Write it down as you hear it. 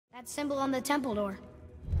That symbol on the temple door.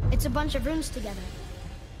 It's a bunch of runes together.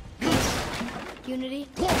 Unity.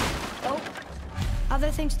 Oh,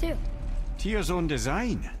 other things too. Tyr's own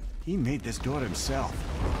design. He made this door himself.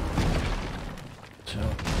 So,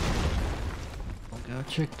 I'll go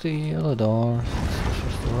check the other doors.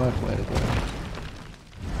 This is the right way to go.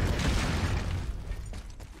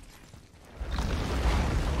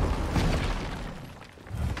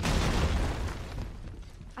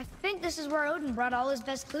 I think this is where Odin brought all his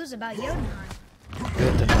best clues about Jotunheim.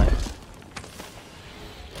 Good tonight.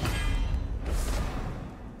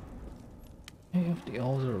 I have the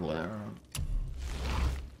other layer.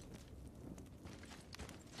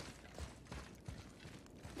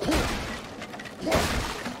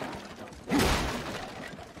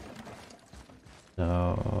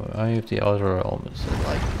 So I have the other elements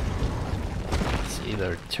like it's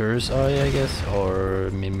either Tyr's eye, I guess, or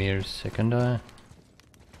Mimir's second eye.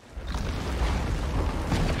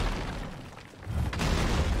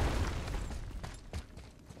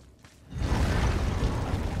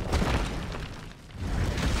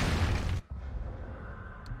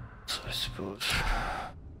 So I suppose.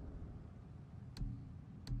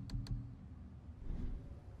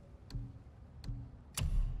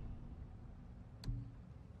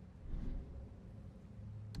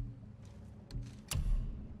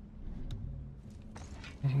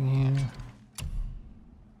 Anything here?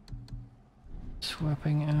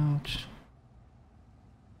 Swapping out.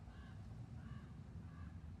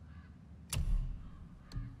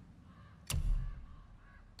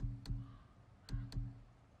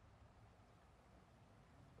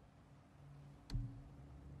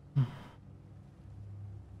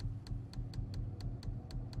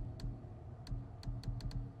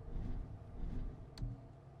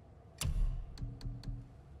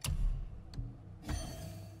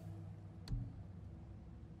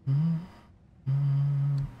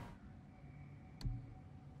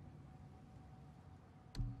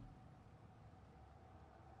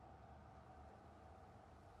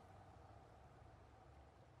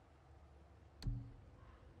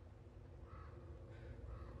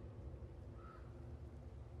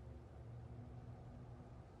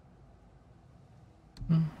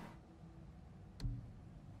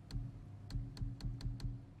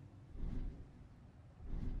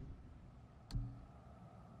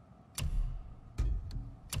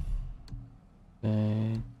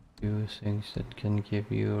 Do things that can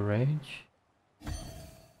give you rage.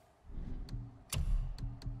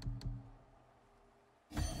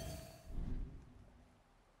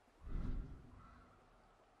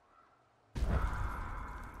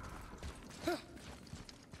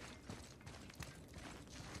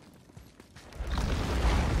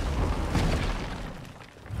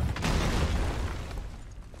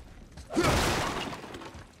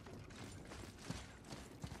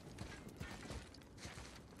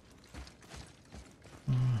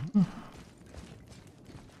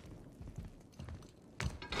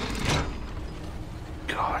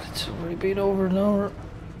 God, it's already been over an hour.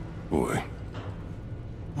 Boy.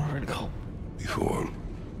 Already go. Before.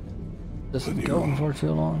 Doesn't go on for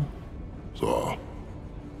too long. Saw.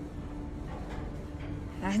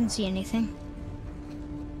 I didn't see anything.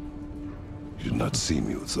 You did not see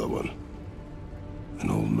me with someone.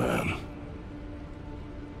 An old man.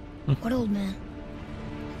 What old man?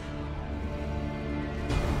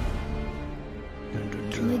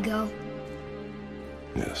 Can we go?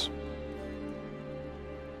 Yes.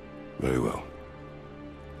 Very well.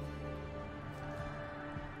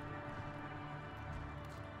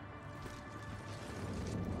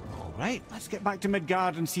 All right, let's get back to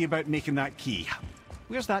Midgard and see about making that key.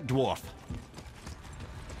 Where's that dwarf?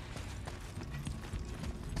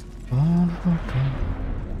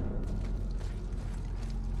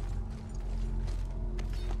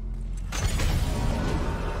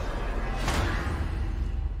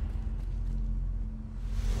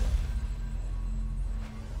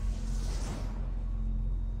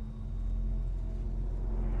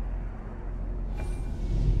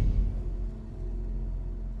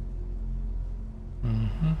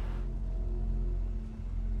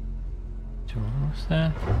 What's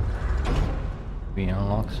that? We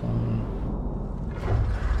unlock some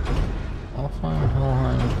offline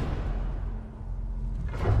Helheim.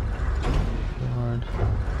 Guard.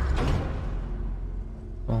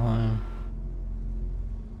 Helheim.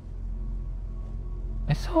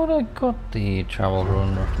 I thought I got the travel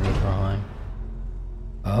rune of Niflheim.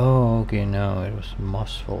 Oh, okay, no, it was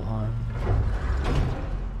Muspelheim.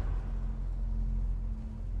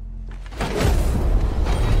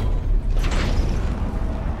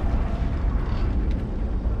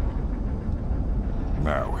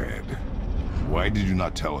 Why did you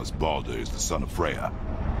not tell us Baldur is the son of Freya?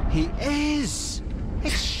 He is!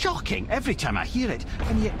 It's shocking every time I hear it,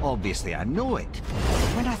 and yet obviously I know it.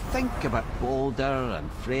 When I think about Baldur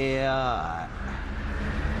and Freya...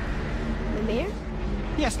 Mimir?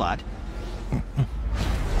 Yes, lad.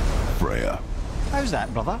 Freya. How's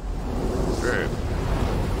that, brother? Hey,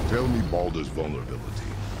 tell me Baldur's vulnerability.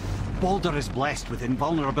 Baldur is blessed with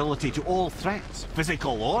invulnerability to all threats,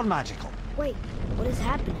 physical or magical. Wait, what is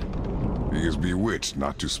happening? He is bewitched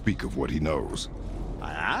not to speak of what he knows.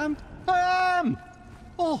 I am? I am!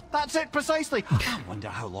 Oh, that's it precisely. I wonder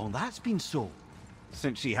how long that's been so.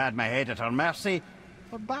 Since she had my head at her mercy,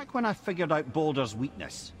 or back when I figured out Baldur's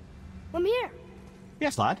weakness. Mimir,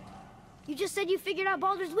 Yes, lad? you just said you figured out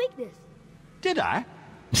Baldur's weakness. Did I?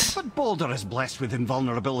 But Baldur is blessed with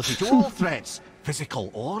invulnerability to all threats, physical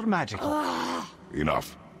or magical.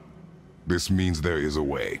 Enough. This means there is a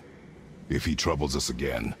way. If he troubles us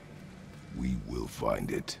again, we will find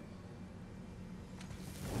it.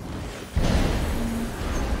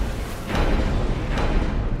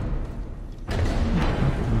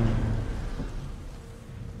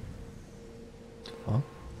 Huh?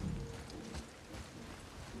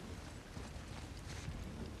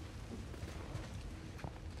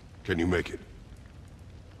 Can you make it?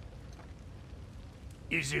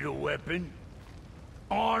 Is it a weapon?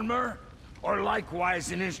 Armor? Or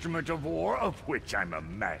likewise an instrument of war, of which I'm a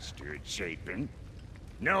master at shaping?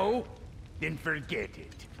 No? Then forget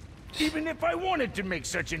it. Even if I wanted to make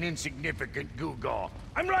such an insignificant gewgaw,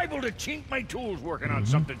 I'm liable to chink my tools working on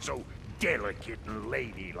something so delicate and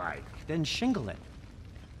ladylike. Then shingle it.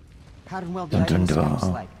 Pattern weld Dun, dun, diagonal dun. scab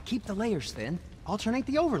slag. Keep the layers thin. Alternate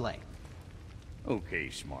the overlay. Okay,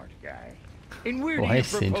 smart guy. And where do Why you is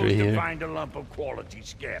Sindri propose to here? find a lump of quality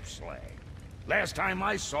scab slag? Last time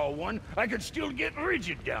I saw one, I could still get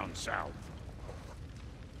rigid down south.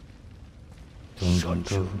 Dun, dun,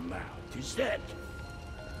 Shut your dun. mouth, is that?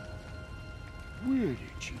 Where did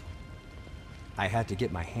you? I had to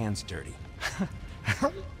get my hands dirty.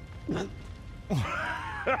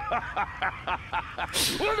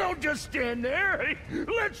 Well, don't just stand there.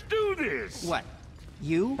 Let's do this. What?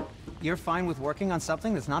 You're fine with working on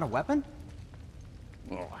something that's not a weapon?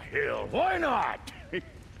 Oh, hell, why not?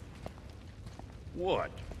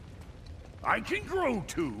 What? I can grow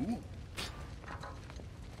too.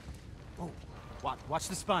 Oh, watch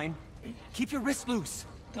the spine. Keep your wrist loose.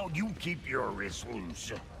 No, you keep your wrist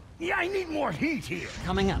loose. Yeah, I need more heat here.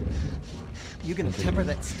 Coming up. You gonna temper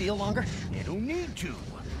that steel longer? You don't need to.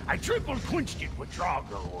 I triple quenched it with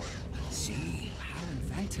Draugr oil. See? How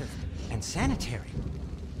inventive. And sanitary.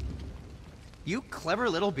 You clever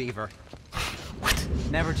little beaver. What?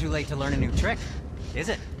 Never too late to learn a new trick, is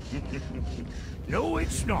it? No,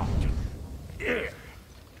 it's not. There.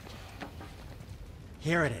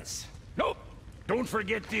 Here it is. Nope. Don't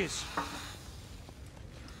forget this.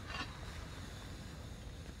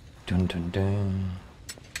 Dun dun dun.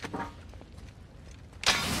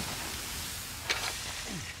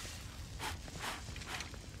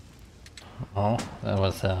 Oh, that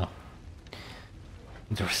was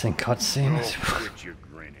interesting cutscene. Oh, quit your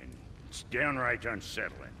grinning. It's downright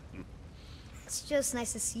unsettling. It's just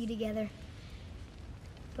nice to see you together.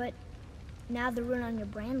 But now the rune on your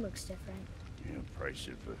brand looks different. Yeah, price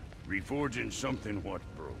of reforging something what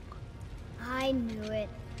broke. I knew it.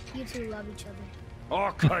 You two love each other.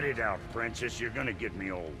 Oh, cut it out, princess. You're gonna get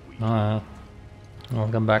me all weak.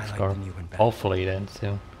 Welcome back, I like Scar. when you went back. Hopefully then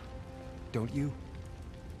soon. Don't you?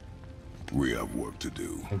 We have work to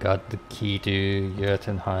do. I got the key to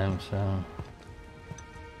Jotunheim, so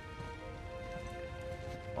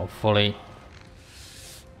hopefully.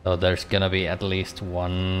 So there's gonna be at least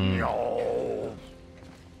one No.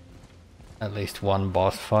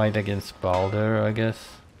 boss fight against Baldur, I guess.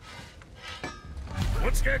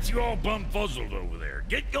 What's got you all bum-fuzzled over there?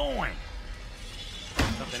 Get going.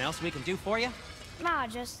 Something else we can do for you? Nah,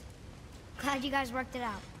 just glad you guys worked it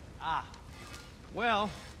out. Ah. Well,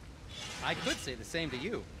 I could say the same to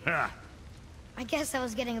you. Ha. I guess I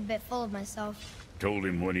was getting a bit full of myself. Told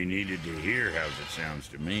him what he needed to hear, how's it sounds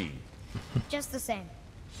to me. Just the same.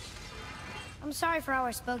 I'm sorry for how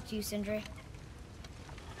I spoke to you, Sindri.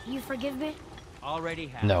 You forgive me? Already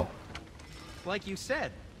have. No. Like you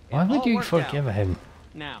said. it Why would all you worked forgive out. him?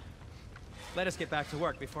 Now, let us get back to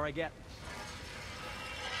work before I get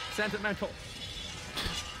sentimental.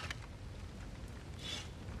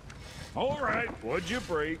 All right, what'd you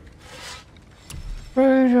break?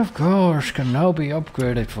 Rage of course can now be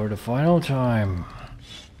upgraded for the final time.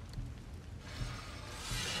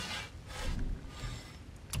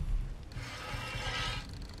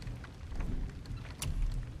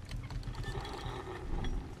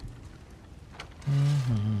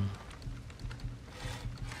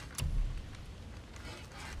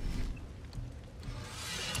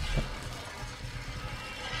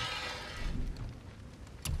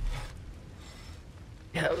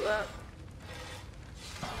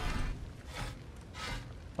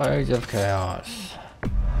 Age of Chaos.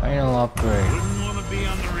 Final upgrade, Wouldn't want to be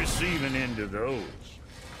on the receiving end of those.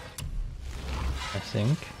 I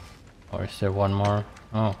think. Or is there one more?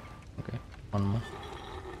 Oh, okay. One more.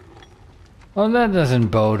 Well, that doesn't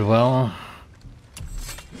bode well.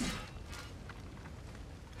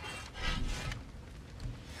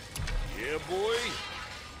 Yeah, boy.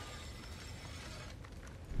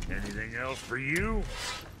 Anything else for you?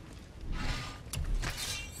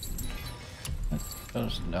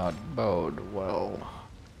 Does not bode well.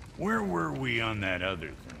 Where were we on that other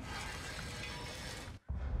thing?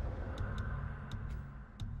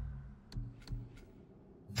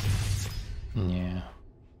 Yeah.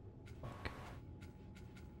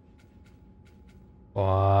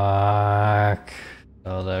 Fuck.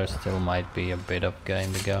 So there still might be a bit of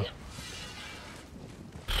game to go.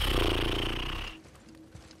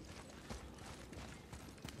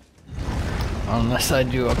 Unless I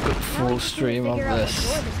do a good full stream of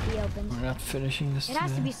this. We're not finishing this It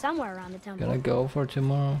has to today. be somewhere around the temple. Gonna go for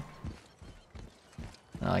tomorrow.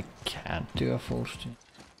 I can't do a full stream.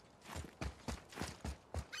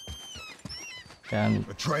 Can't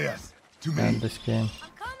Atreus, to me. this game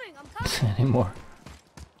I'm coming. anymore.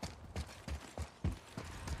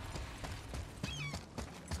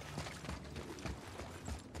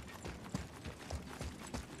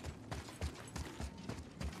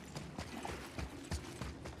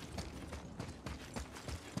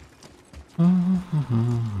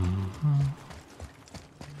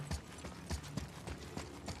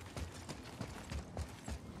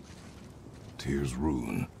 Tears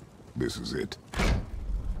rune. This is it.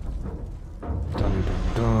 Dun, dun,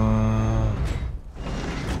 dun.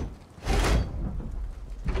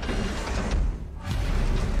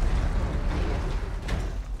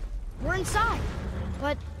 We're inside.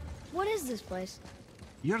 But what is this place?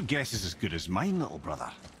 Your guess is as good as mine, little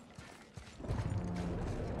brother.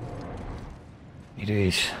 It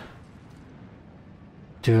is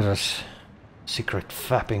Tura's secret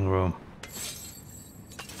fapping room.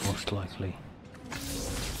 Most likely.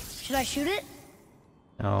 Should I shoot it?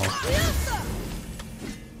 No.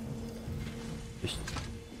 Just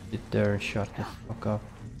sit there and shut the fuck up.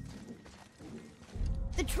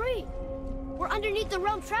 The tree! We're underneath the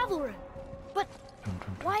realm travel room. But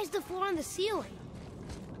why is the floor on the ceiling?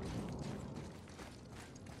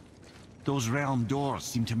 Those realm doors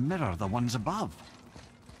seem to mirror the ones above.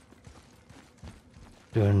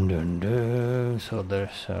 Dun dun dun. So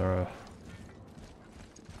there's a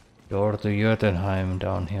door to Jotunheim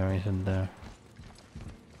down here, isn't there?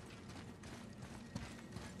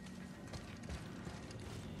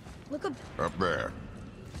 Look up. Up there.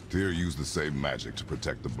 Tyr used the same magic to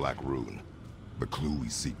protect the Black Rune. The clue we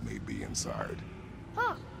seek may be inside.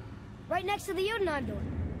 Huh. Right next to the Jotunheim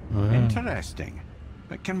door. Interesting.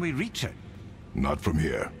 But can we reach it? Not from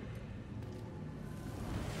here.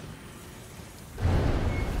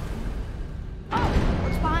 Oh,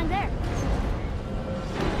 what's behind there?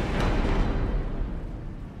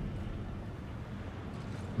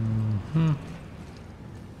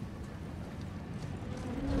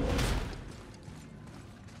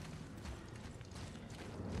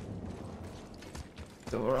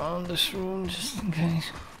 Go around this room just in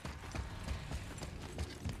case.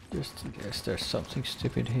 Just in case there's something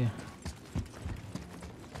stupid here.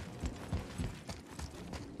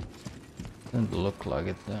 Doesn't look like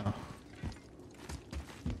it though.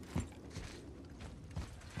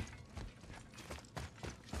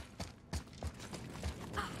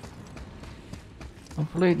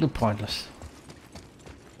 Completely pointless.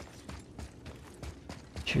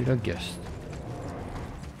 Should have guessed.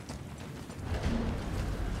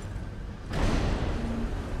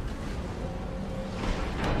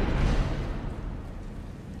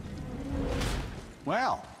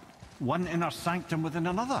 Well, one inner sanctum within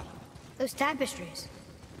another. Those tapestries.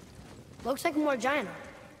 Looks like more giant art.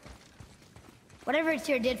 Whatever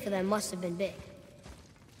Tyr did for them must have been big.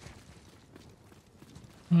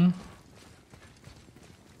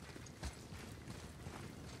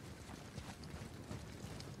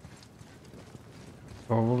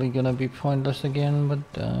 Probably gonna be pointless again,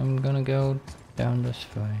 but I'm gonna go down this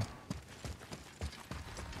way.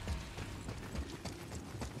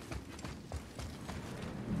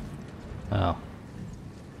 Oh.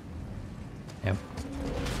 Yep.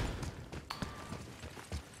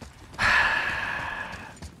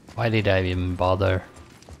 Why did I even bother?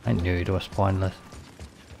 I knew it was pointless.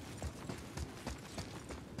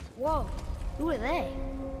 Whoa, who are they?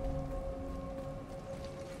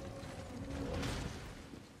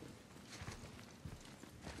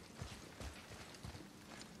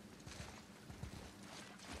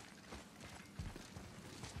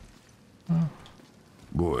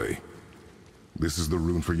 Boy, this is the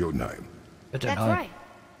rune for Jotunheim. But That's right.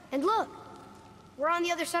 And look, we're on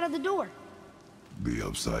the other side of the door. The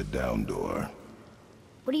upside-down door.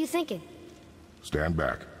 What are you thinking? Stand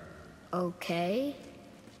back. Okay.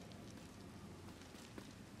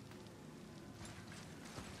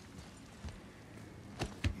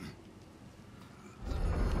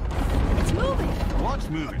 It's moving! What's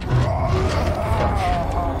moving?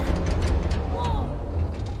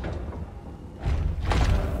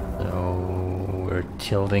 So we're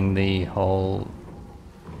tilting the whole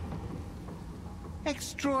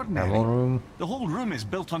Extraordinary. ammo room. The whole room is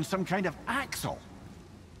built on some kind of axle.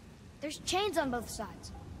 There's chains on both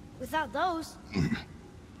sides. Without those...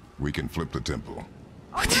 We can flip the temple.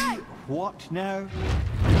 All right! What now?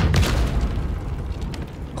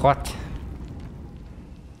 What?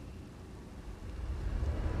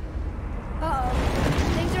 Uh-oh.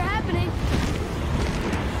 Things are happening.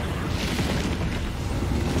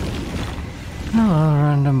 Oh,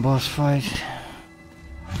 random boss fight.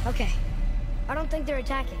 Okay. I don't think they're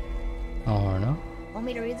attacking. Oh no. Want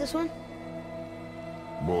me to read this one?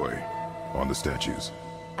 Boy, on the statues.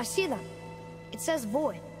 I see them. It says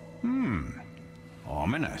void.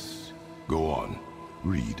 Ominous. Go on.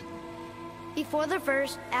 Read. Before the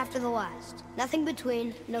first, after the last. Nothing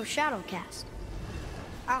between, no shadow cast.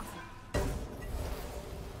 Alpha.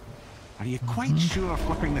 Are you quite sure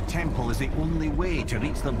flipping the temple is the only way to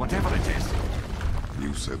reach them, whatever it is?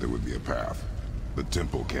 You said there would be a path. The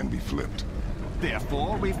temple can be flipped.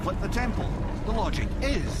 Therefore, we flip the temple. The logic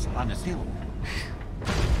is unassailable.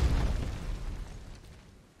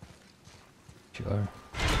 Sure.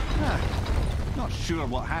 Not sure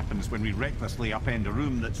what happens when we recklessly upend a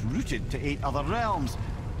room that's rooted to 8 other realms.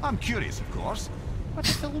 I'm curious, of course, but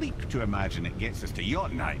it's a leap to imagine it gets us to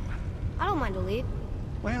Jotunheim. I don't mind a leap.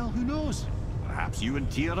 Well, who knows? Perhaps you and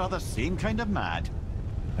Tyr are the same kind of mad.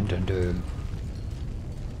 Dun dun dun.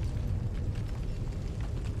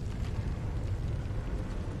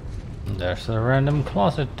 There's a random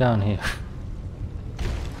closet down here.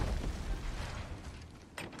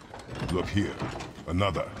 Look here.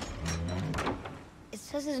 Another. It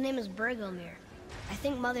says his name is Bergelmir. I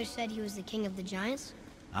think Mother said he was the king of the giants.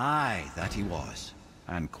 Aye, that he was.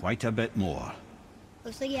 And quite a bit more.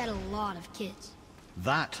 Looks like he had a lot of kids.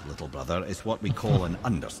 That, little brother, is what we call an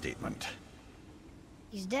understatement.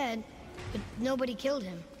 He's dead, but nobody killed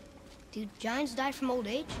him. Do giants die from old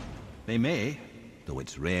age? They may, though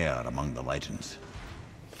it's rare among the legends.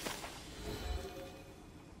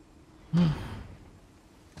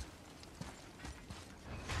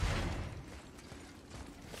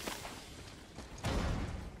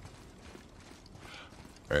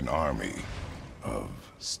 An army of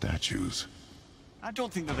statues. I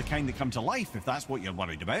don't think they're the kind that come to life, if that's what you're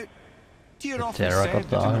worried about. Tyr The often terror of said the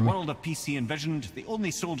that in the army. world of peace he envisioned, the only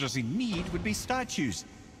soldiers he'd need would be statues.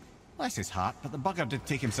 Bless his heart, but the bugger did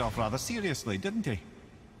take himself rather seriously, didn't he?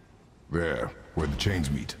 There, where the chains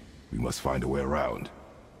meet. We must find a way around.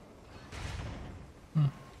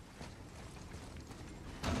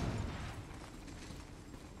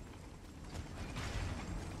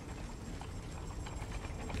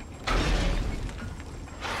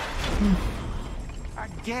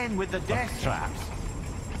 Again with the death traps.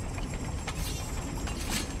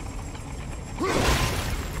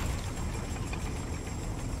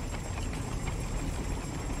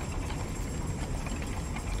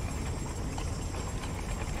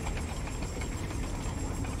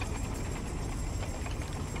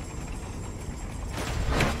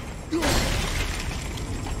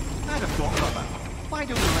 I'd have thought about that. Why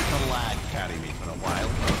don't we let the lad carry me for a while?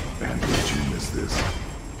 And did you miss this?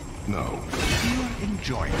 No. You're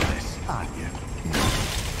enjoying this, aren't you?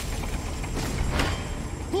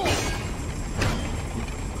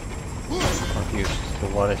 Confused as to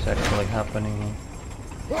what is actually happening.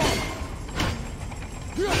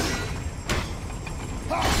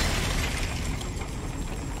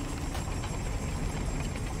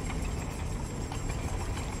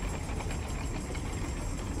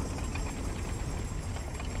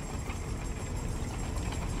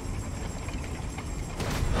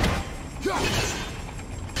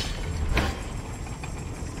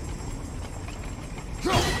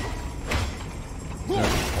 There's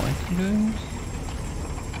a point in doing this?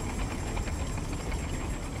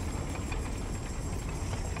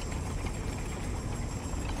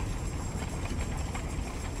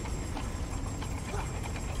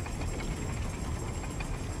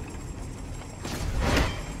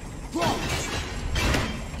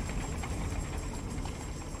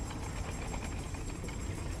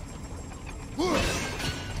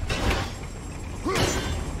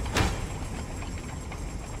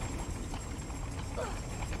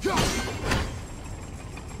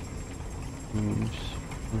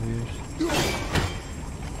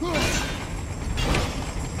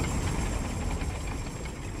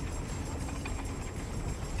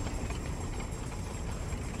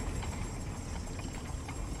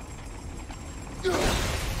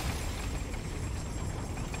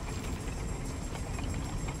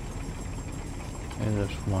 Okay,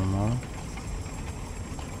 there's one more.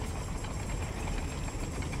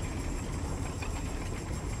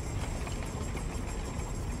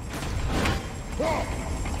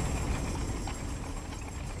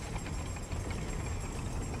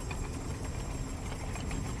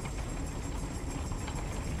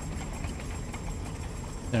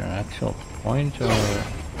 Is there an actual point or?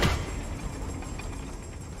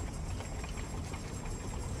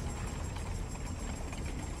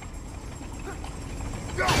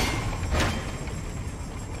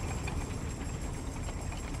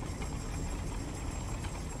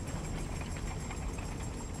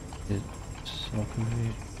 It's so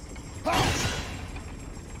confused.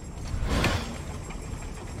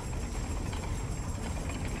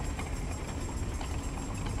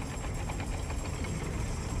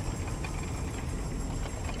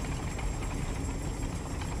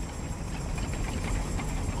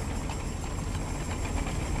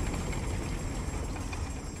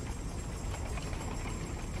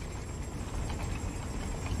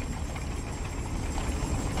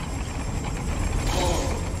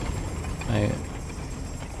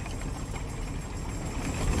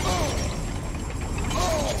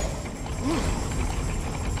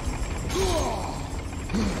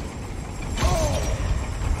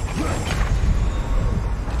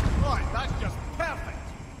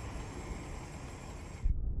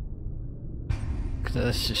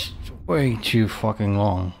 That's just way too fucking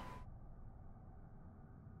long.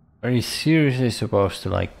 Are you seriously supposed to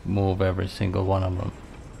like move every single one of them?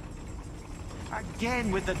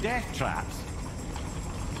 Again with the death traps.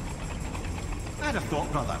 I'd have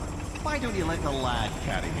thought, brother, why don't you let the lad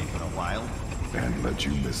carry me for a while? And let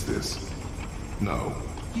you miss this? No.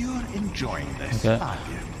 You're enjoying this, Okay. aren't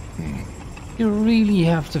you? You really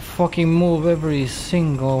have to fucking move every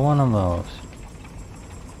single one of those.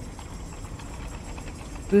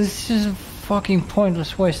 This is a fucking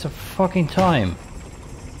pointless waste of fucking time.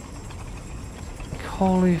 Like,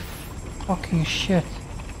 holy fucking shit.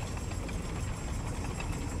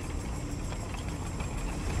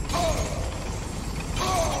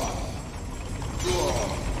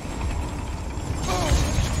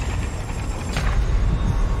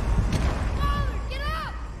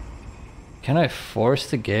 Can I force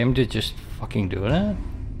the game to just fucking do that?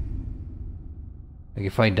 Like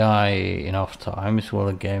if I die enough times, will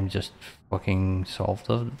the game just fucking solve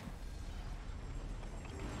it?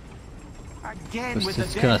 Again Because with the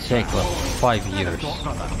it's death gonna take like traps. 5 I'd have years. thought,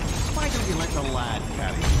 brother, why don't you let the lad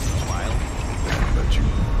carry me for a while? And let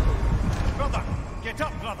you... Brother, get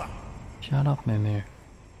up, brother. Shut up, Mimir.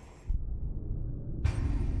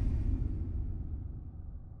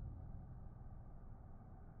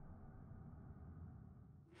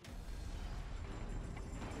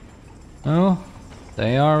 Oh,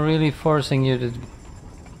 they are really forcing you to...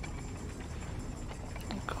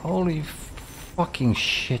 Holy fucking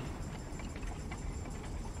shit.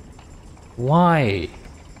 Why?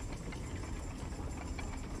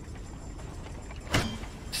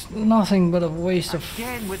 It's nothing but a waste of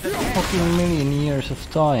Again with the fucking million years of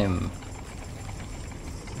time.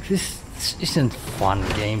 This isn't fun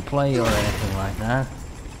gameplay or anything like that.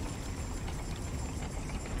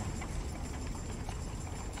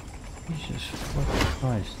 Jesus fucking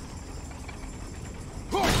Christ.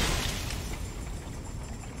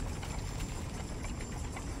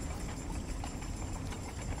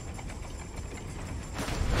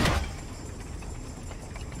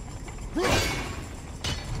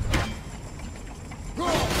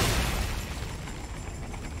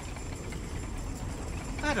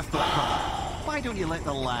 I'd have thought, brother, why don't you let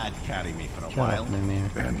the lad carry me for a Shut while? up, Mimir.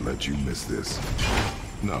 And let you miss this?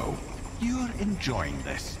 No. You're enjoying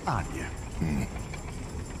this, aren't you? Can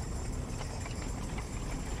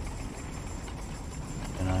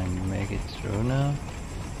I make it through now?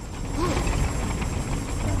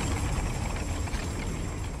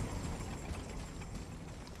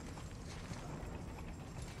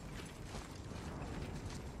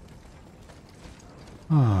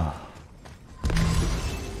 Ah.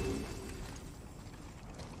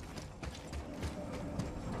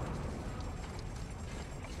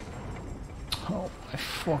 Oh my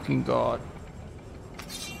fucking god.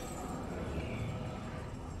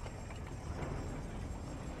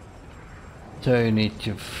 So you need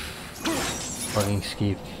to fucking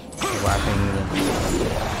keep wrapping the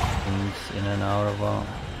things in and out of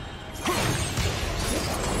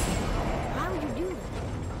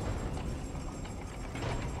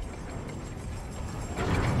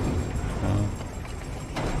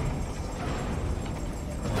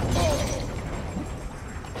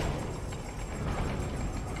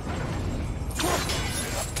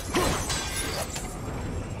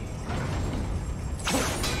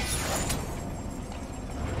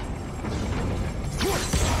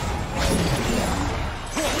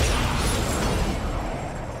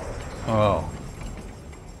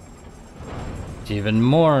even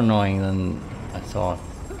more annoying than I thought.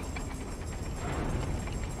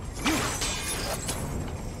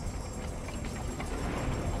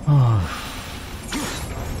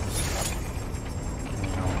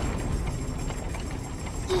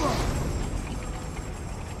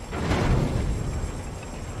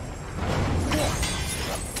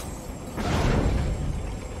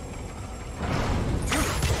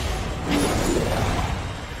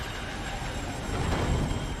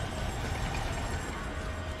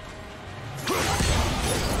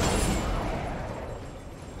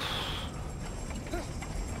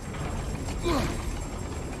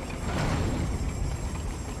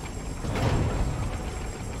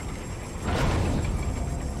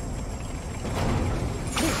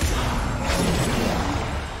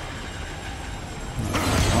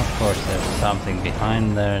 Of course, there's something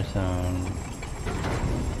behind there, so.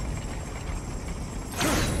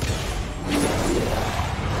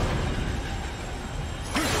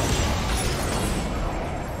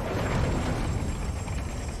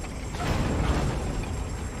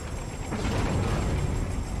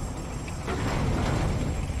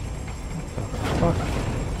 Fuck.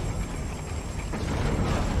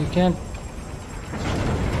 You can't.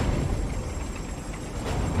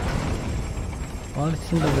 Well,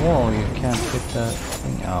 it's in the wall, you can't get that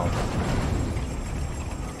thing out.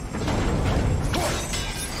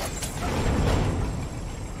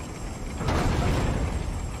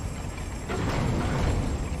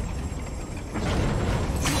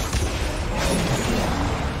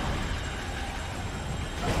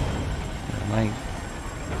 Like.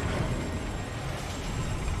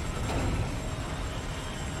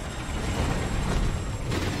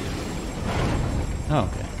 Oh,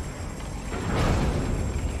 okay.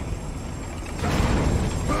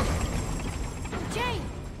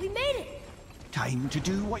 Time to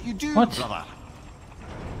do what you do, What? brother.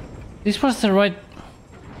 This was the right...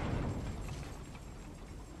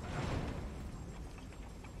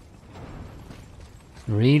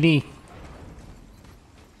 Really?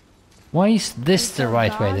 Why is this the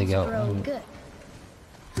right way to go? Good.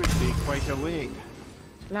 Could be quite a wait.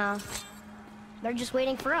 No, they're just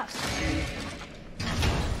waiting for us.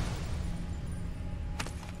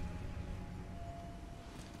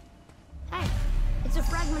 Hey, it's a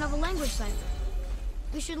fragment of a language cipher.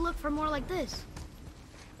 We should look for more like this.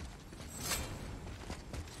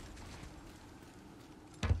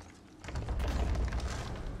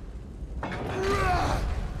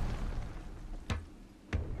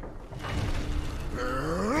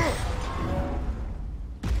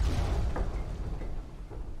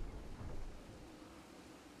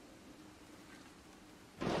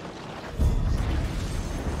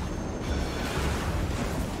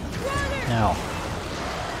 Now.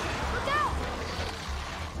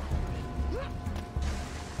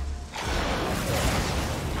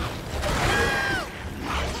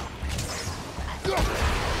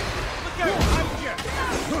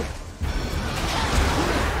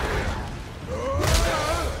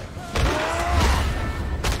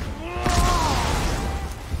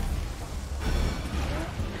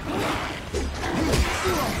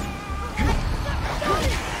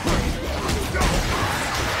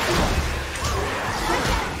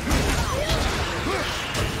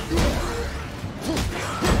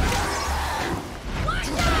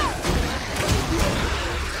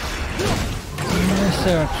 Is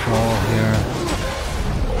there a troll here?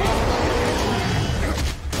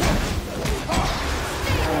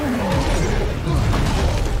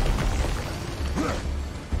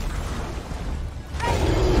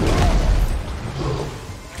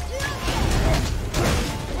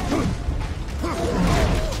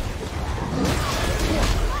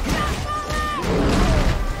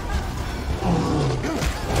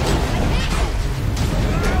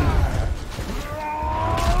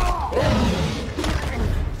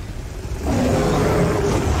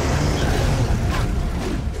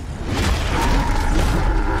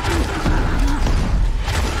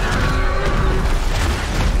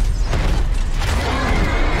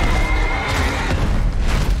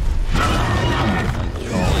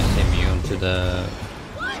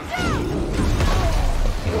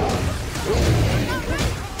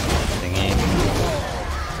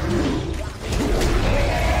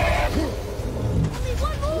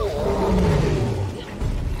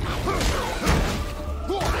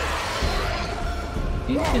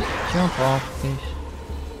 Jump off, please.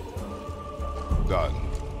 Done.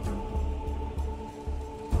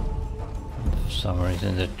 For some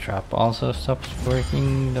reason the trap also stops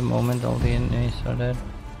working the moment all the enemies are dead.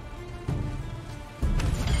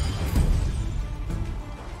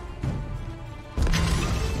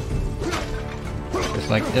 Because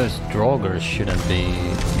Like those Draugrs shouldn't be,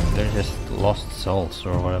 they're just lost souls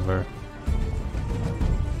or whatever.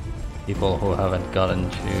 People who haven't gotten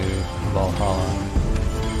to Valhalla.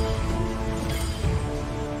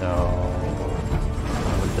 So,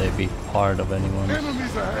 why would they be part of anyone?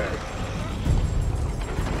 Enemies ahead!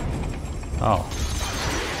 Oh.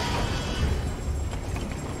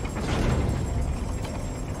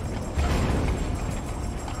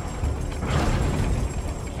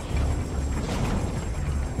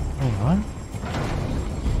 Wait, what?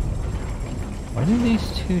 Why did these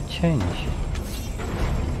two change?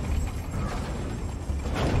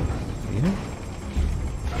 Weird.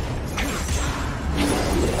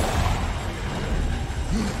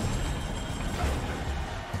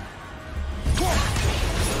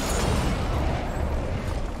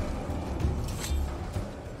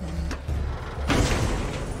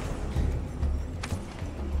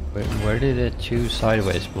 Where did the two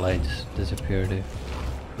sideways blades disappear to?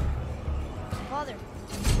 Father,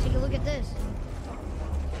 take a look at this.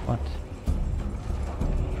 What?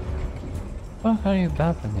 What are you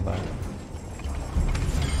babbling about?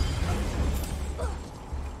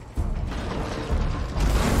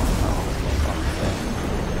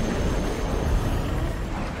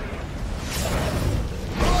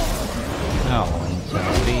 Oh,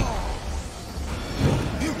 insanity.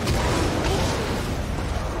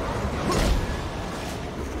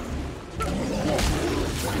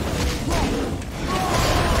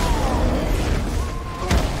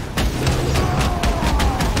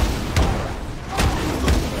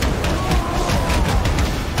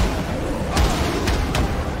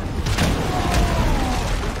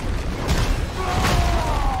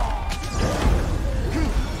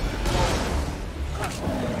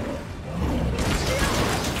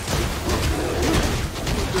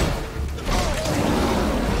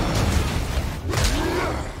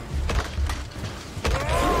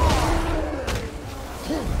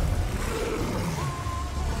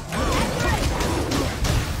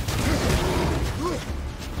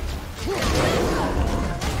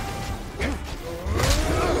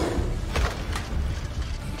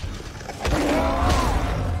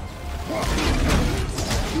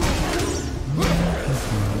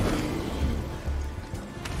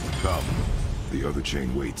 Come. The other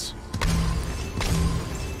chain waits.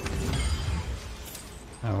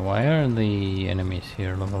 Why are the enemies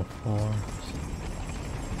here level 4?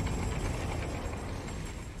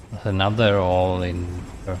 So now they're all in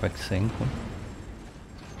perfect sync.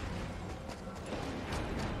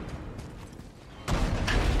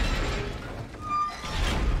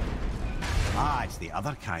 Ah, it's the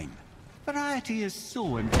other kind. Variety is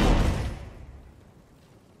so important.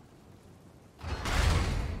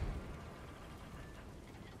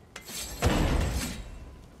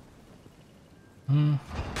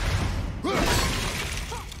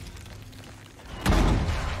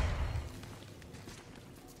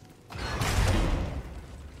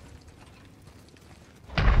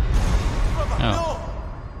 Oh.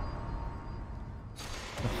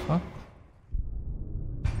 The fuck?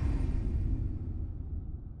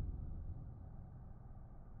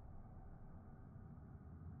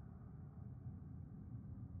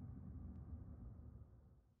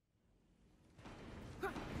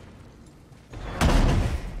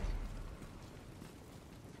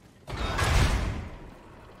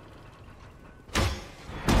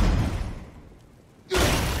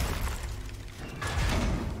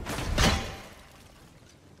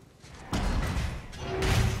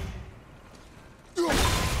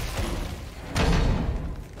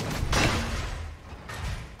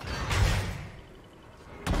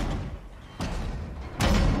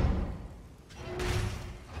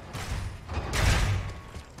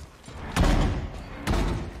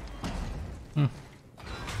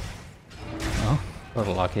 Oh, got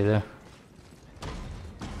lucky there.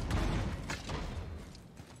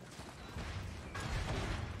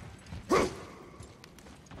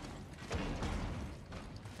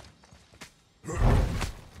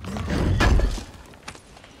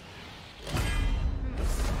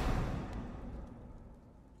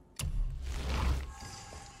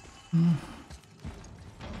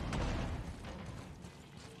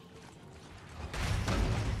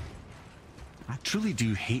 I truly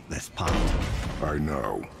do hate this part. I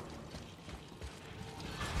know.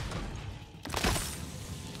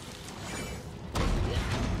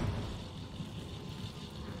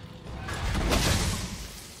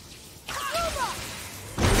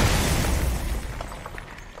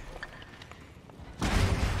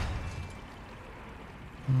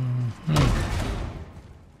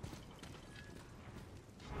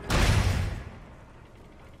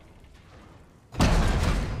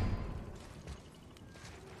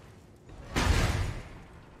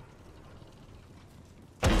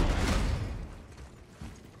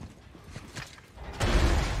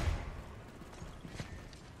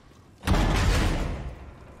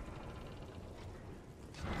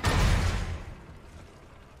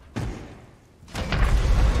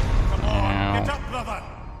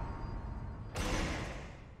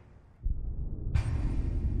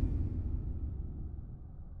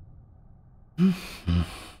 I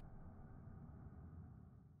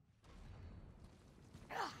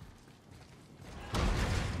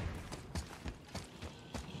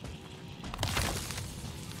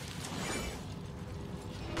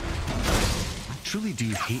truly do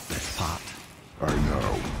hate this part. I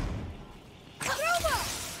know.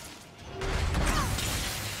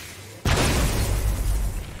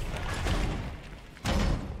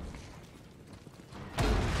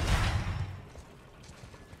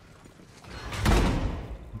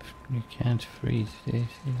 You can't freeze this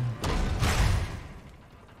either.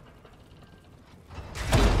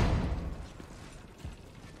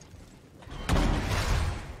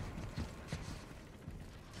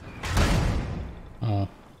 Oh,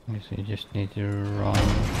 I guess you just need to run.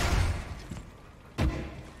 I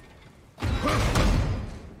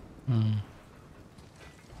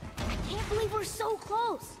can't believe we're so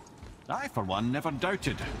close. I, for one, never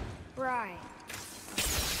doubted. Right.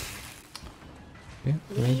 Okay,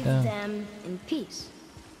 Leave down. them in peace.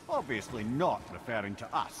 Obviously not referring to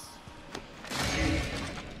us.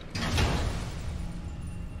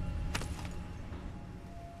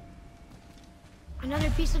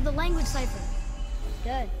 Another piece of the language cipher.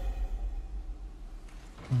 Good.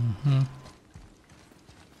 Mm-hmm.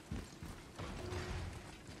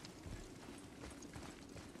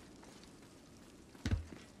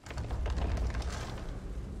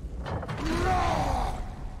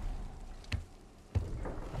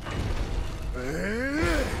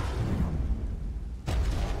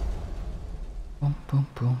 Boom, boom,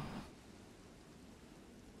 boom.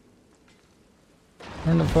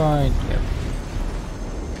 Turn the point. Yep.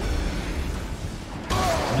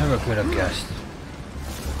 Never could have guessed.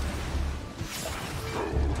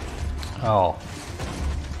 Oh.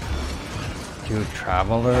 Two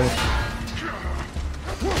travelers?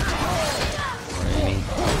 Really?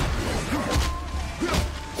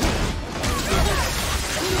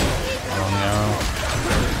 Oh no.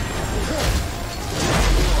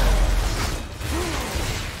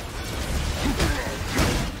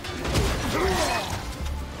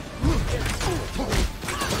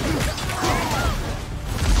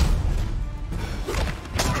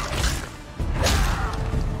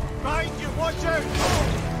 Behind you, watch out!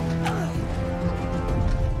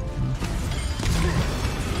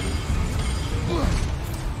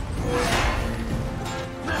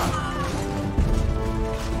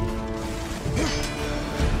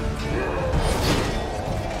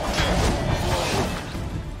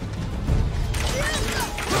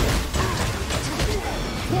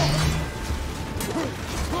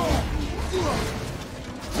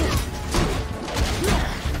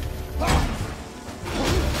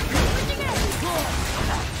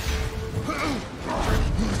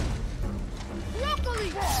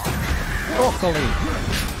 Broccoli!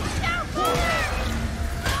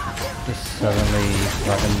 Just suddenly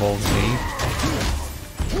Dragon Ball Z.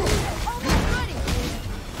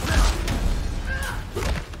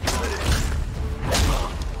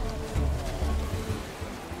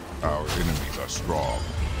 Our enemies are strong.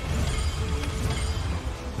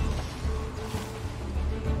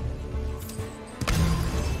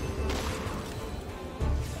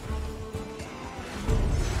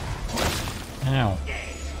 Ow.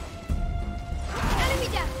 Enemy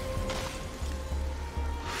down.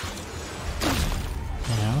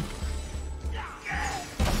 Yeah.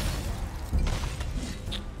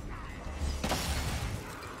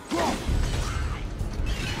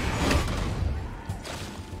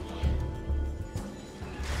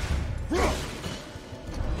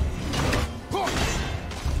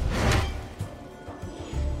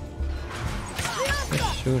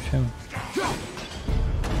 Just shoot him.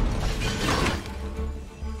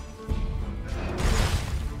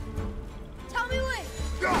 Tell me when.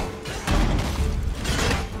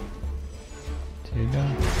 Two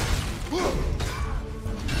down.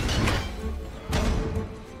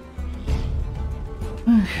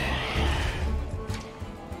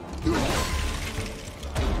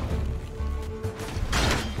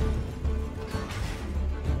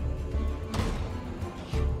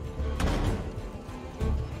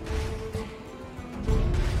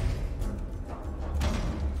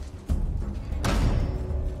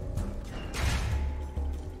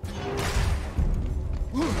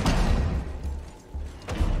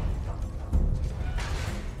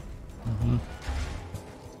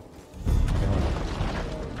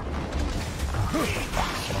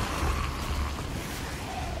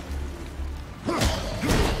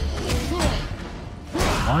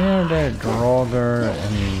 Why are there Draugr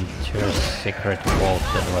and Tyr's secret vault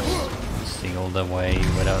that was sealed away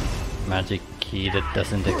without magic key that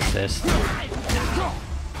doesn't exist?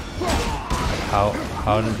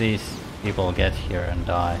 How did these people get here and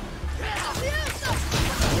die.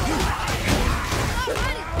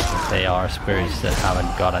 They are spirits that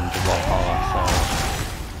haven't gotten to Valhalla, so...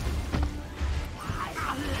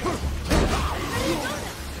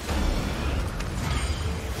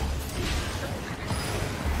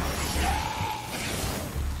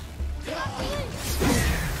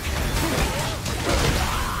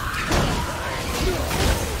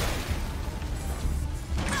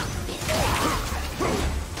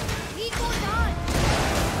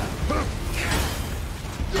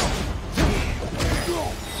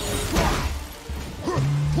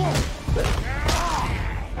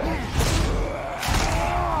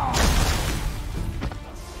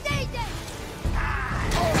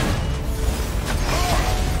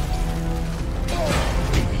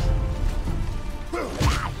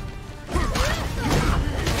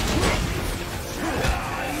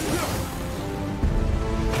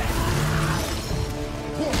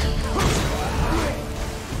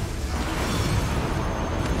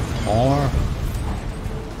 More?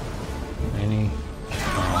 Any?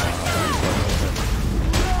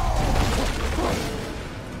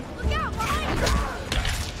 Look out, behind you!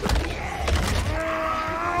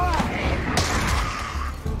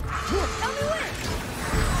 Tell me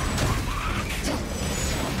where!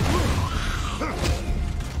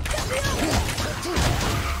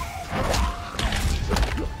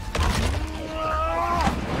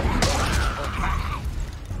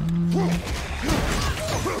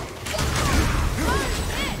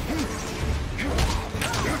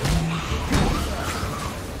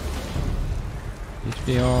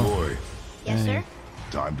 Boy, Yes, sir?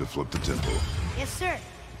 time to flip the temple. Yes, sir.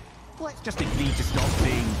 Let's just agree to stop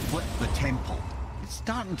saying flip the temple. It's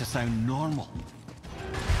starting to sound normal.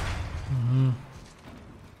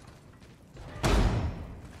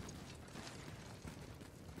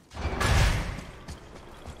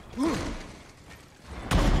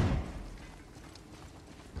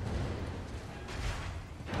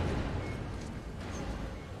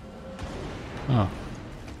 Oh.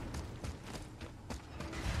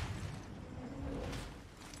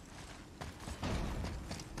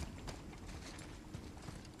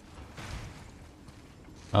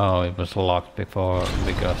 Oh, it was locked before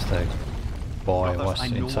because the boy Brothers, was I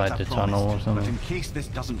know inside what the I tunnel or promised, But in something. case this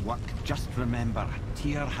doesn't work, just remember,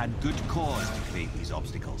 Tyr had good cause to create these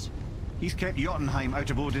obstacles. He's kept Jotunheim out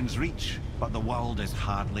of Odin's reach, but the world is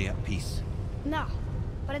hardly at peace. No,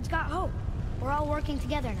 but it's got hope. We're all working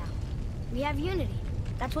together now. We have unity.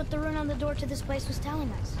 That's what the rune on the door to this place was telling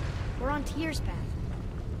us. We're on Tyr's path.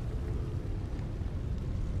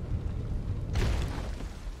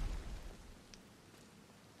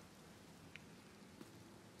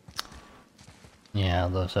 Yeah,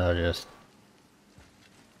 those are just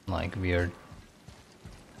like weird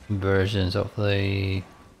versions of the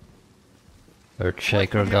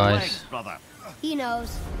Earthshaker Your guys. legs, brother. He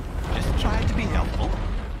knows. Just try to be helpful.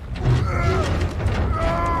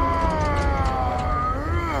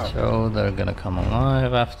 So they're gonna come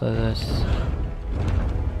alive after this.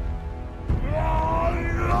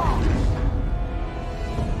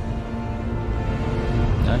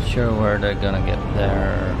 Not sure where they're gonna get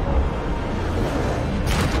their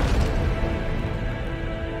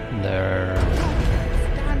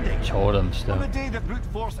Standing. totems On the though. day that brute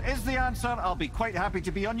force is the answer, I'll be quite happy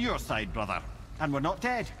to be on your side, brother. And we're not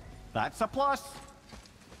dead. That's a plus.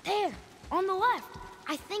 There, on the left.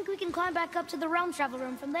 I think we can climb back up to the realm travel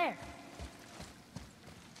room from there.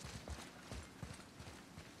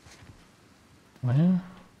 Well,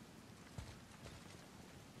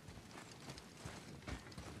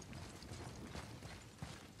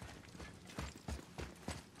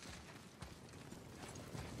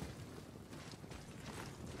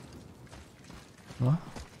 what? What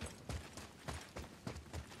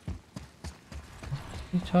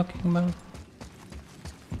are you talking about?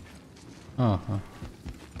 Uh-huh.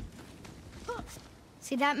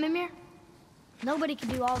 See that, Mimir? Nobody can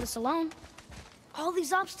do all this alone. All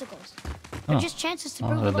these obstacles. They're Oh. just chances to Oh,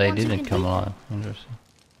 prove so we're the they ones who didn't can come beat them. alive. Interesting.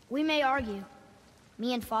 We may argue.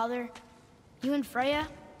 Me and Father, you and Freya,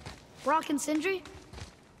 Brock and Sindri.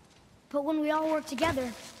 But when we all work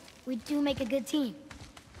together, we do make a good team.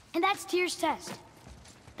 And that's Tyr's test.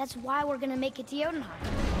 That's why we're gonna make it to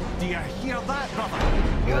Jotunheim. Do you hear that, brother?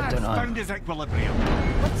 Jotunheim. That's found his equilibrium.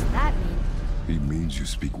 What's that mean? He means you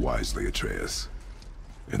speak wisely, Atreus.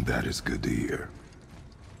 And that is good to hear.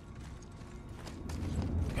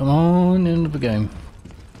 Come on into the game.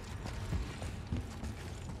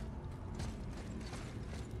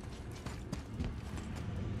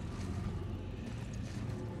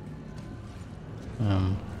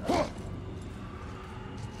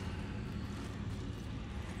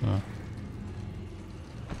 Oh.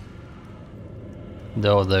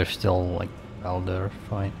 Though they're still like Baldur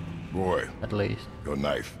fight, Boy, at least. your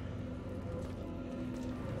knife.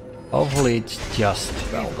 Hopefully it's just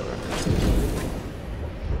Baldur.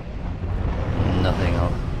 Nothing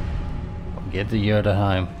else. Get to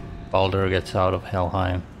Jotunheim. Baldur gets out of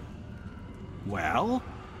Helheim. Well,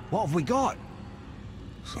 what have we got?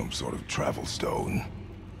 Some sort of travel stone.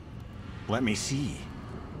 Let me see.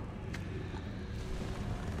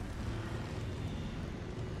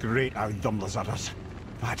 Great Audumlazaras.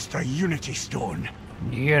 That's the Unity Stone.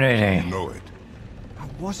 Unity. You know it. I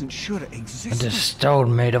wasn't sure it And existed. a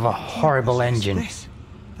stone made of a horrible What's engine. this?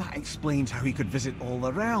 That explains how he could visit all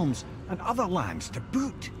the realms and other lands to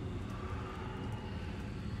boot.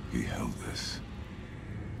 He held this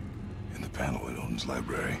in the panel in Odin's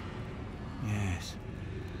library. Yes.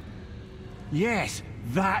 Yes,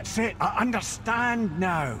 that's it. I understand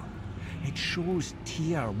now. It shows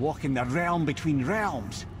Tyr walking the realm between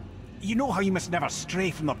realms. You know how you must never stray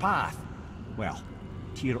from the path? Well,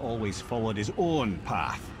 Tyr always followed his own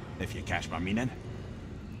path, if you catch my meaning.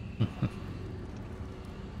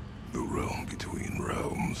 The realm between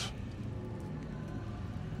realms.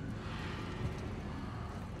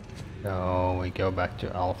 So we go back to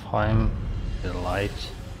Alfheim, the light,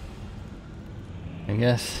 I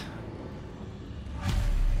guess.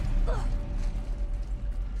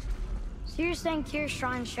 So you're saying Tyr's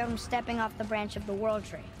shrine showed him stepping off the branch of the World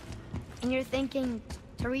Tree. And you're thinking,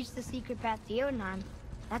 to reach the secret path to Jotunheim,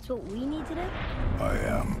 that's what we need to do? I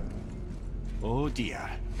am. Oh dear.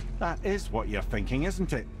 That is what you're thinking,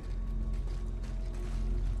 isn't it?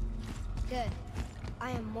 Good.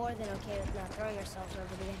 I am more than okay with not throwing ourselves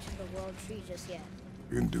over the edge of the World Tree just yet.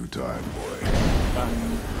 In due time, boy.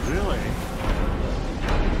 Really?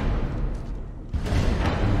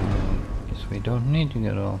 Guess we don't need to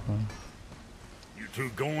get Alfheim. You two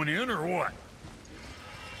going in or what?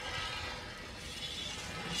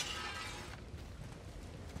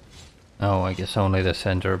 Oh, I guess only the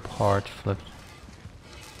center part flipped.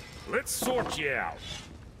 Let's sort you out.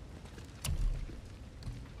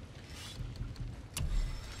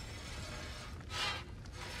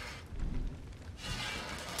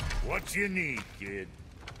 What you need, kid?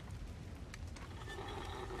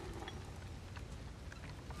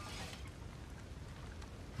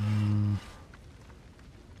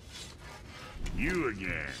 You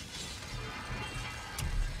again.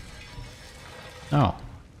 Oh,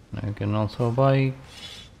 I can also buy.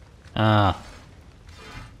 Ah.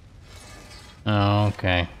 Oh,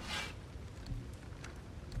 okay.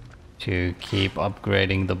 To keep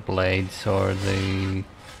upgrading the blades or the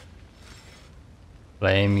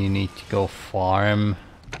flame, you need to go farm.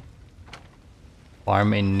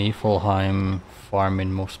 Farm in Niflheim, farm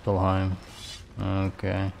in Muspelheim.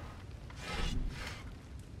 Okay.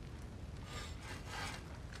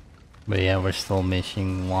 But yeah, we're still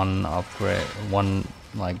missing one upgrade, one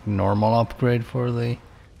like normal upgrade for the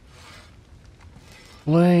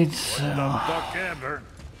blades. What the fuck ever?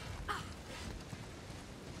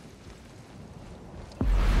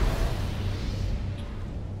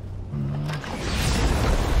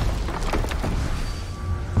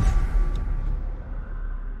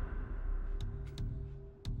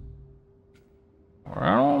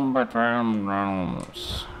 Realm between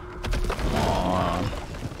realms. Come on.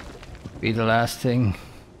 Be the last thing.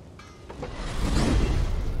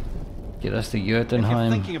 Get us to If you're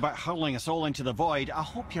Jotunheim. thinking about hurling us all into the void, I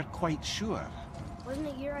hope you're quite sure. Wasn't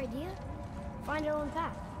it your idea? Find our own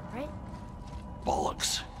path, right?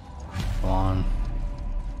 Bollocks. Come on.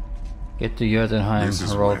 Get to Jotunheim. This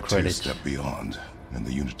is Roll where Tyr credits. stepped beyond, and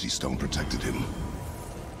the Unity Stone protected him.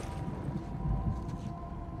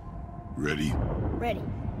 Ready? Ready.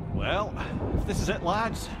 Well, if this is it,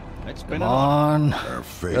 lads, it's been Come on. Our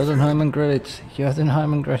faith. Jotunheim and credits.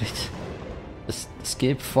 Jotunheim and credits.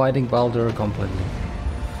 Skip fighting Baldur completely.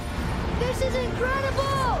 This is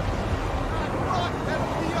incredible!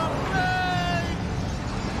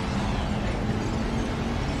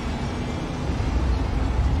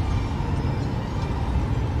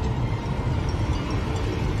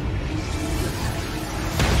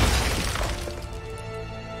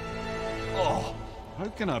 Oh, how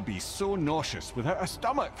can I be so nauseous without a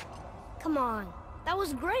stomach? Come on. That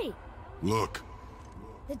was great. Look.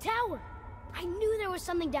 The tower. I knew there was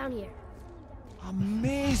something down here.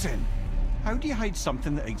 Amazing! How do you hide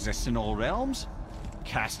something that exists in all realms?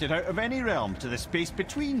 Cast it out of any realm to the space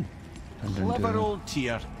between. Clever old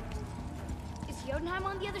Tyr. Is Jotunheim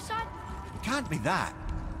on the other side? It can't be that.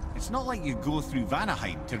 It's not like you go through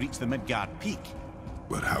Vanaheim to reach the Midgard Peak.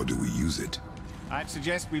 But how do we use it? I'd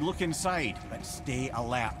suggest we look inside, but stay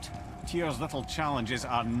alert. Tyr's little challenges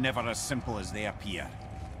are never as simple as they appear.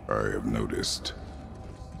 I have noticed.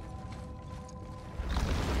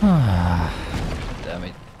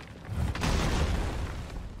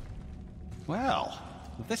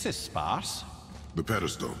 This is sparse. The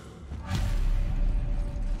pedestal.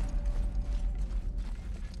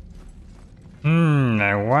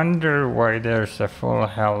 I wonder why there's a full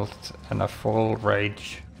health and a full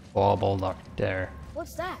rage bauble up there.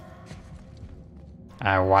 What's that?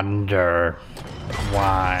 I wonder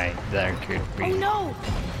why there could be. Oh no!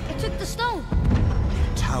 It took the stone!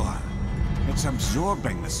 Tower. It's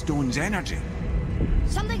absorbing the stone's energy.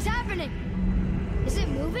 Something's happening! Is it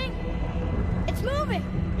moving? It's moving!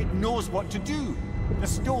 It knows what to do. The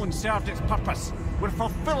stone served its purpose. We're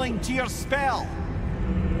fulfilling Tyr's spell.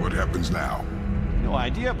 What happens now? No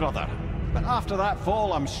idea, brother. But after that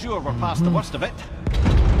fall, I'm sure we're past the worst of it.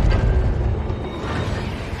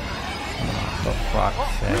 For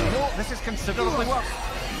fuck's sake. No, this is considerably worse.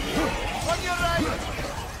 On your right!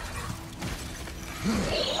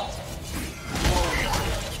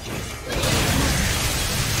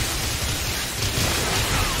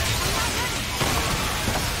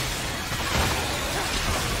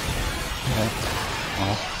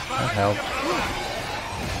 Oh, that helped.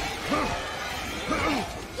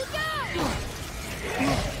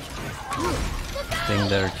 I think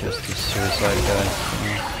they're just the suicide guys.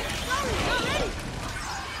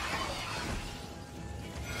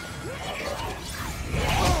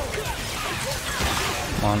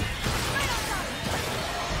 Come on.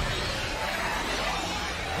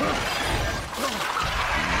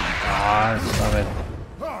 Ah, stop it.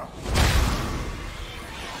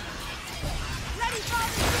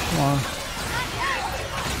 Come on.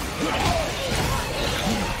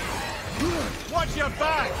 Watch your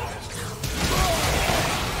back!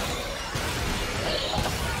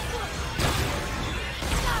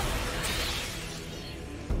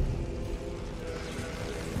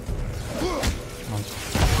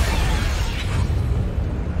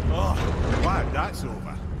 Oh, wow, that's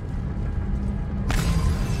over.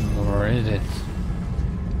 Where is it?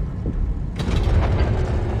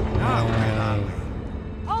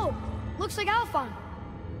 Oh! Looks like Alphon!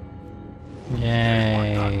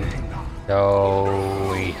 Yay.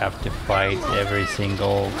 So we have to fight every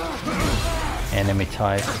single enemy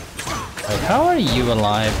type. Like, how are you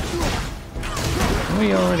alive? Didn't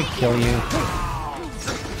we already kill you?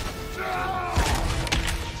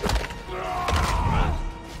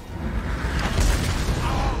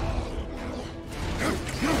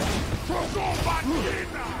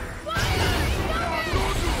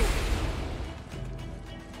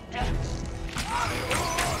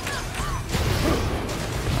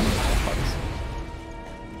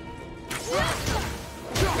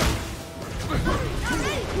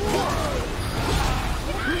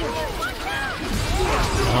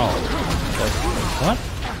 What?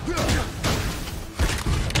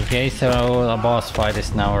 Okay, so a boss fight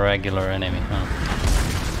is now a regular enemy, huh?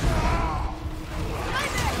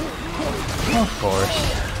 Of course.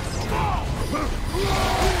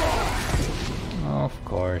 Of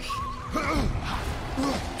course.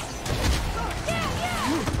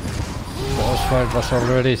 Boss fight was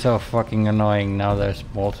already so fucking annoying, now there's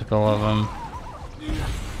multiple of them.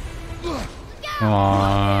 Come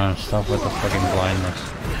on, stop with the fucking blindness.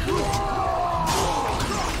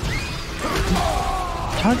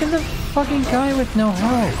 Target the fucking guy with no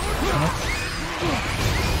health.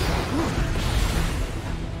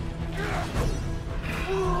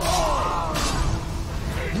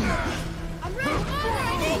 I'm right there! I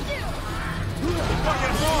need you!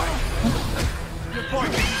 Your boy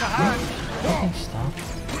needs a hand. Fucking stop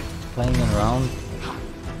playing around.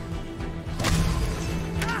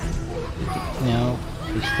 No,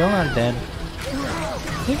 he's still not dead.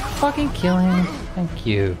 You fucking kill him. Thank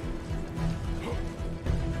you.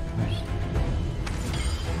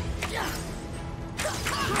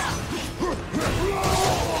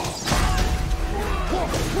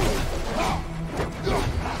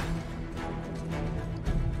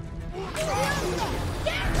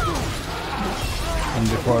 And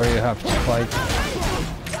before you have to fight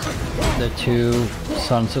the two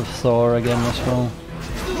sons of Thor again as well.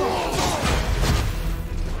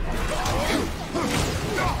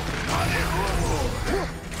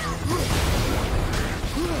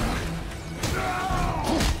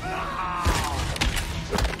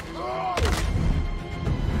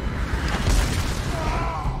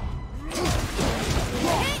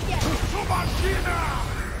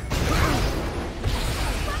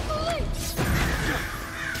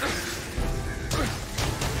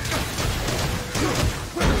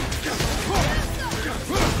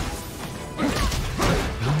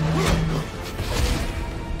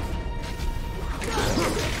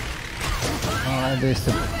 There's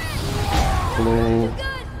the blue.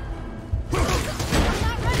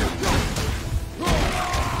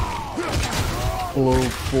 blue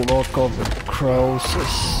floor covered crows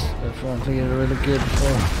is definitely really good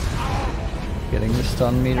for getting the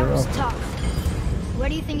stun meter That was up. tough. Where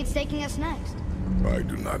do you think it's taking us next? I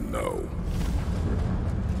do not know.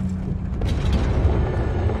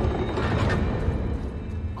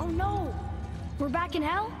 Oh no! We're back in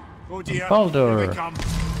hell? Oh dear. Baldur. Here we come.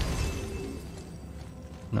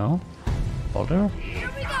 No? Baldur? Here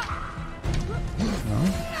we go!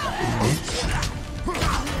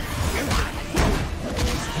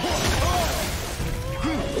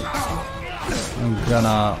 I'm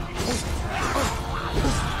gonna...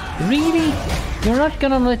 Really? You're not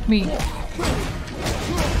gonna let me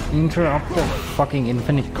interrupt the fucking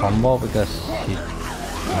infinite combo because you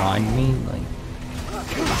mind me? Like...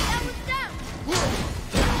 That was down!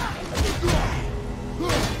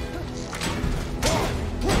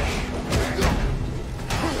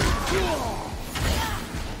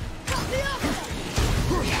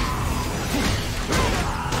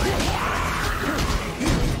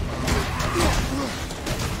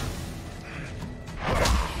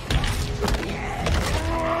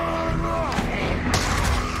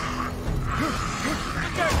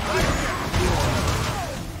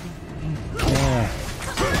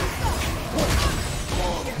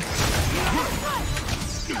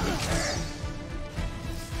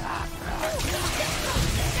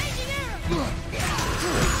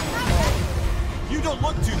 You don't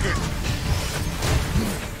look too good.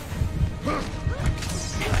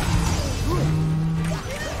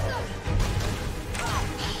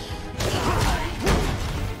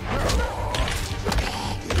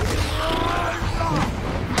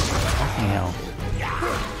 Hell.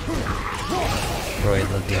 Right,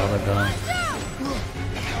 let the other guy.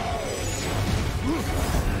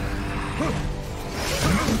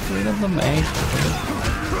 Get rid of the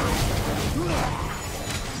mage.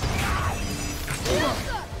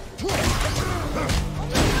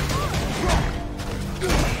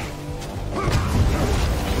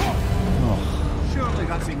 Surely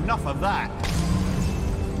that's enough of that.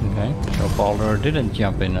 Okay, so Baldur didn't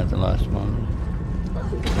jump in at the last moment.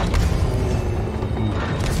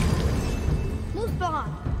 Muspelheim!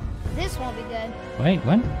 This won't be good. Wait,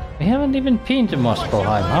 when? We haven't even been to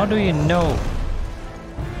Muspelheim. How do you know?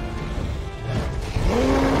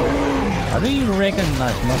 How do you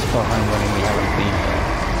recognize Muspelheim when we haven't been there?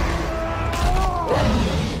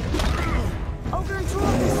 Ogre and troll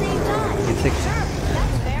at the same time. It's Sure,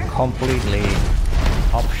 that's fair. completely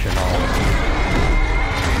optional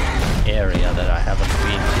area that I haven't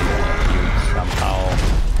been to. If you somehow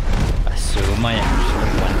assume I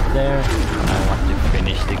actually went there, I want to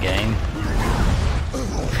finish the game.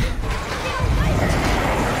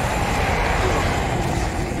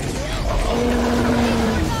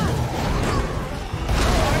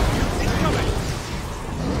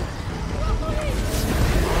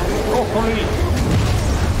 Oh, holy!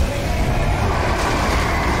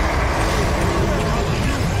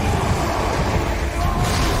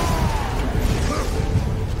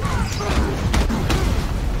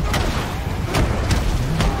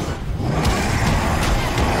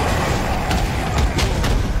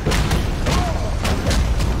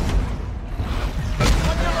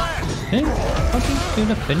 Hey, okay, do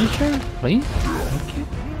the finisher, please. Thank you.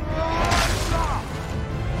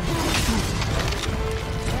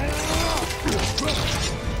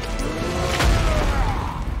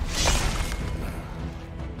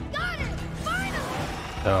 Got it! Finally!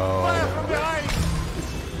 So,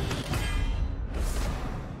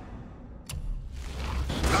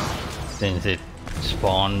 since it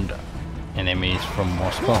spawned enemies from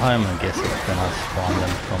Muspelheim, I guess it's gonna spawn them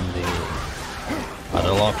from the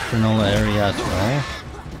other optional area as well.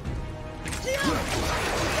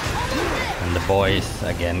 And the boy is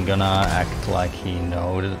again gonna act like he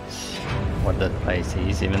knows what that place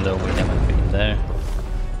is, even though we haven't been there.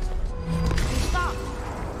 Stop!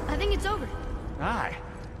 I think it's over. Aye.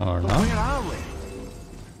 Or But not. where are we?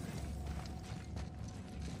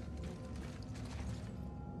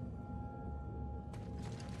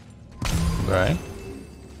 Right.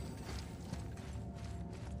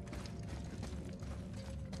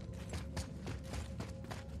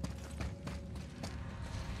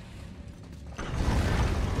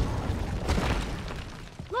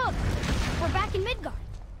 Look! We're back in Midgard.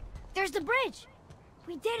 There's the bridge.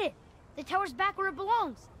 We did it. The tower's back where it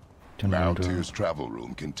belongs. Now Tyr's travel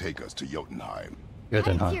room can take us to Jotunheim. Good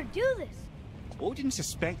How and did hot. Tyr do this? Odin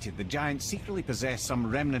suspected the giant secretly possessed some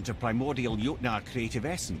remnant of primordial Jotnar creative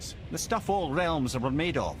essence. The stuff all realms were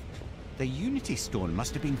made of. The Unity Stone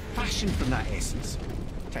must have been fashioned from that essence.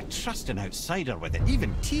 To trust an outsider with it,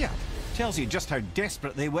 even Tyr, tells you just how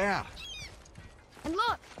desperate they were. And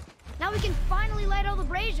look! Now we can finally light all the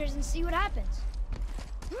braziers and see what happens.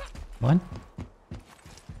 What?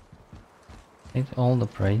 It's all the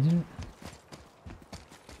brazier?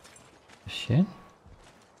 Shit?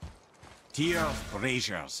 Tyr's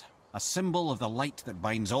braziers, a symbol of the light that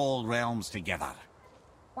binds all realms together.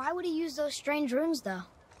 Why would he use those strange runes, though?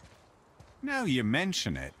 Now you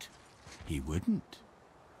mention it, he wouldn't.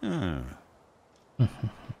 Huh.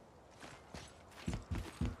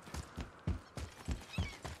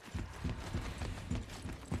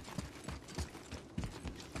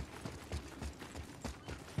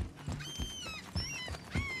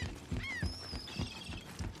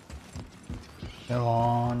 Go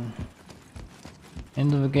on.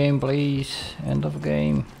 End of the game, please. End of the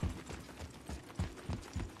game.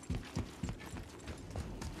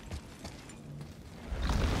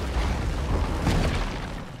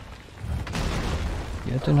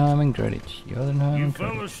 Jotunheim credits. You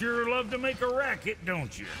fellas sure love to make a racket,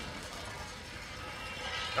 don't you?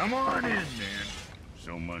 Come on in, then.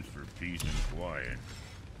 So much for peace and quiet.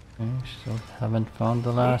 Okay, still haven't found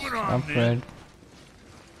the last Moving on, upgrade. then.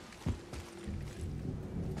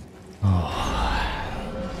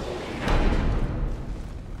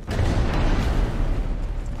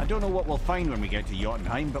 I don't know what we'll find when we get to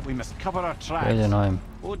Jotunheim, but we must cover our tracks. Jotunheim.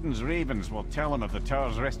 Odin's ravens will tell him of the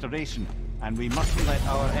tower's restoration, and we mustn't let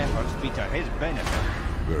our efforts be to his benefit.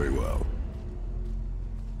 Very well.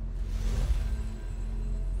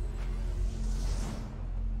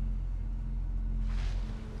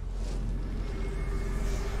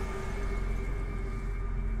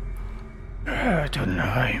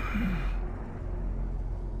 Jotunheim.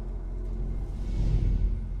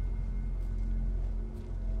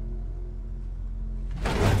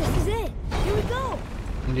 This is it. Here we go.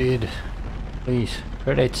 Indeed. Please.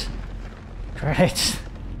 Credits. Credits.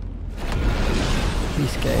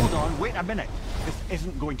 Please, game. Hold on, wait a minute. This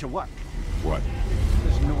isn't going to work. What?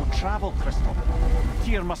 There's no travel crystal.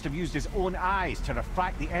 Tyr must have used his own eyes to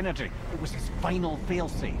refract the energy. It was his final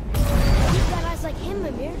failsafe. You've got eyes like him,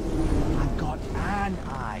 Mimir. I've got an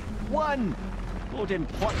eye. One! Odin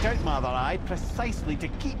plucked out my other eye precisely to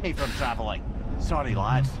keep me from traveling. Sorry,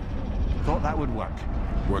 lads. Thought that would work.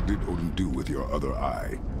 What did Odin do with your other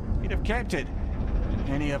eye? He'd have kept it. In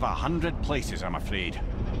any of 100 places, I'm afraid.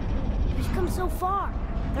 We've come so far.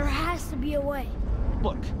 There has to be a way.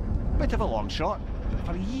 Look, bit of a long shot. But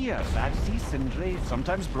for years, I'd see Sindri,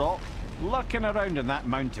 sometimes Brock, lurking around in that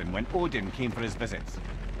mountain when Odin came for his visits.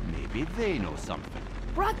 Maybe they know something.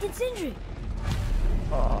 Brock and Sindri.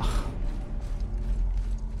 Oh.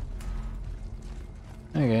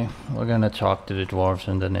 Okay, we're gonna talk to the dwarves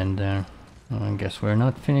and then end there. I guess we're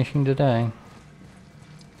not finishing the day.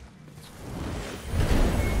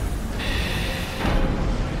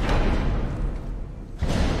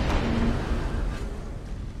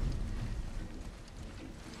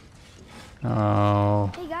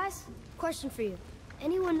 Oh. Hey guys, question for you.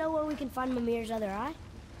 Anyone know where we can find Mimir's other eye?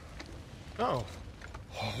 Oh.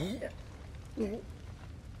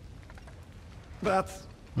 That's...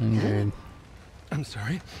 Indeed. I'm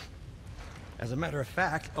sorry. As a matter of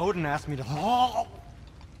fact, Odin asked me to...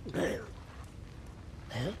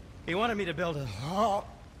 He wanted me to build a...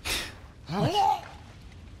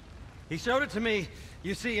 He showed it to me,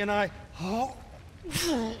 you see, and I...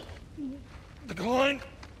 Declined.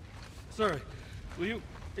 Sorry, will you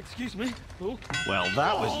excuse me? Oh. Well,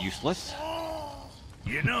 that was useless.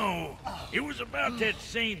 You know, it was about that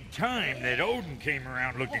same time that Odin came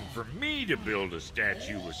around looking for me to build a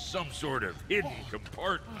statue with some sort of hidden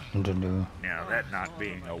compartment. Now, that not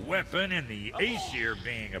being a weapon and the Aesir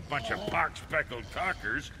being a bunch of pock-speckled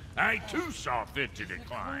cockers, I too saw fit to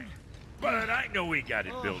decline. But I know he got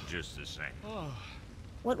it built just the same.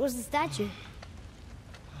 What was the statue?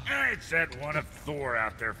 It's that one of Thor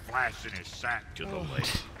out there flashing his sack to the lake.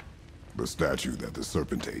 The statue that the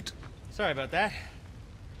serpent ate. Sorry about that.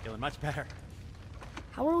 Feeling much better.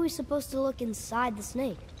 How are we supposed to look inside the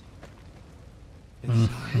snake?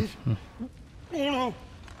 Inside? Oh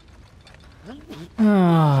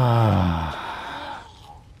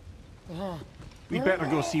no! We'd better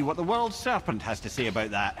go see what the world serpent has to say about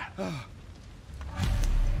that.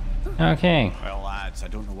 Okay. Well, lads, I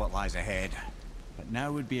don't know what lies ahead. But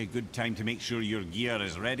now would be a good time to make sure your gear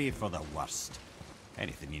is ready for the worst.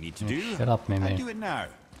 Anything you need to do, Shut up, Mimir. do it now.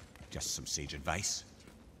 Just some sage advice.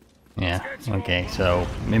 Yeah, okay, so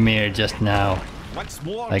Mimir just now, Once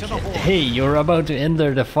more like, to the horde. hey, you're about to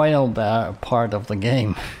enter the final part of the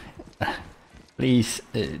game. Please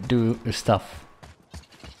do stuff.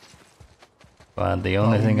 But the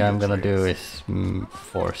only thing I'm gonna do is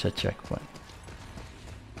force a checkpoint.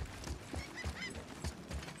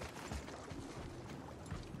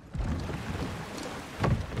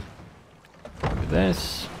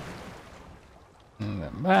 this. And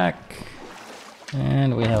then back.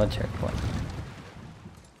 And we have a checkpoint.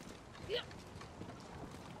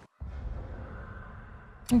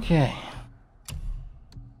 Okay.